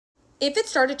If it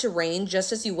started to rain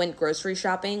just as you went grocery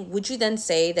shopping, would you then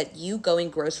say that you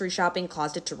going grocery shopping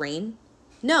caused it to rain?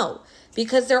 No,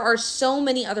 because there are so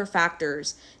many other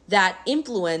factors that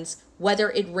influence whether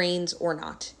it rains or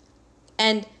not.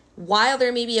 And while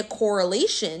there may be a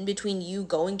correlation between you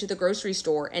going to the grocery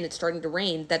store and it starting to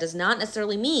rain, that does not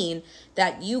necessarily mean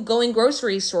that you going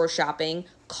grocery store shopping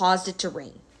caused it to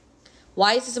rain.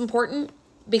 Why is this important?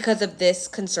 Because of this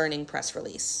concerning press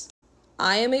release.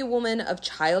 I am a woman of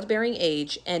childbearing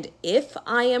age, and if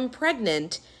I am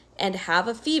pregnant and have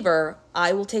a fever,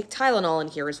 I will take Tylenol,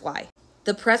 and here is why.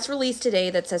 The press release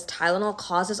today that says Tylenol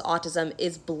causes autism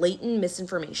is blatant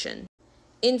misinformation.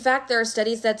 In fact, there are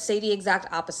studies that say the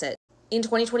exact opposite. In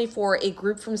 2024, a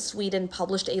group from Sweden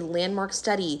published a landmark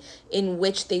study in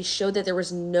which they showed that there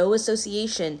was no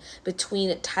association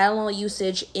between Tylenol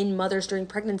usage in mothers during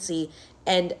pregnancy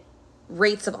and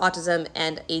rates of autism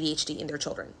and ADHD in their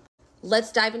children.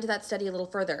 Let's dive into that study a little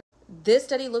further. This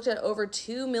study looked at over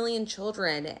 2 million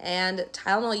children and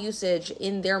Tylenol usage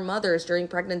in their mothers during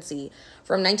pregnancy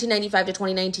from 1995 to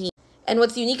 2019. And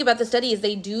what's unique about the study is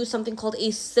they do something called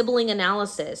a sibling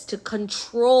analysis to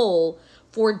control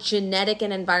for genetic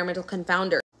and environmental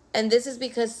confounders. And this is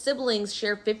because siblings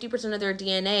share 50% of their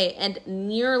DNA and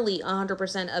nearly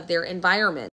 100% of their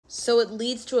environment. So it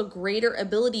leads to a greater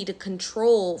ability to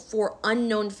control for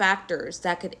unknown factors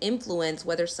that could influence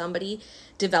whether somebody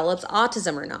develops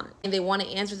autism or not. And they want to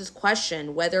answer this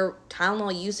question, whether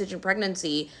Tylenol usage in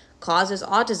pregnancy causes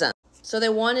autism. So they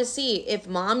want to see if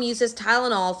mom uses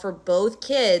Tylenol for both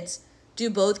kids, do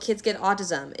both kids get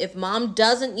autism? If mom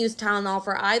doesn't use Tylenol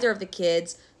for either of the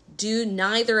kids, do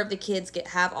neither of the kids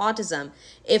have autism?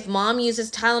 If mom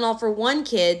uses Tylenol for one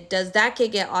kid, does that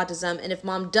kid get autism? And if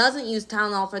mom doesn't use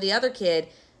Tylenol for the other kid,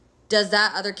 does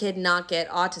that other kid not get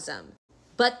autism?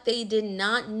 But they did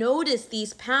not notice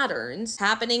these patterns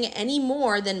happening any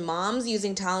more than moms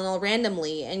using Tylenol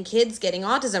randomly and kids getting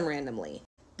autism randomly.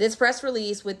 This press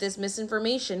release with this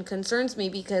misinformation concerns me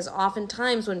because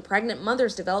oftentimes when pregnant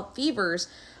mothers develop fevers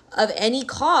of any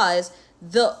cause,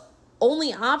 the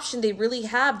only option they really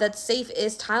have that's safe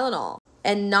is Tylenol.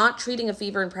 And not treating a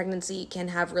fever in pregnancy can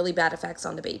have really bad effects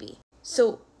on the baby.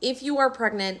 So if you are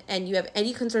pregnant and you have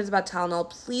any concerns about Tylenol,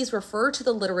 please refer to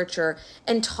the literature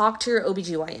and talk to your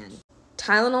OBGYN.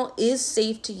 Tylenol is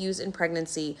safe to use in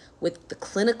pregnancy with the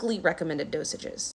clinically recommended dosages.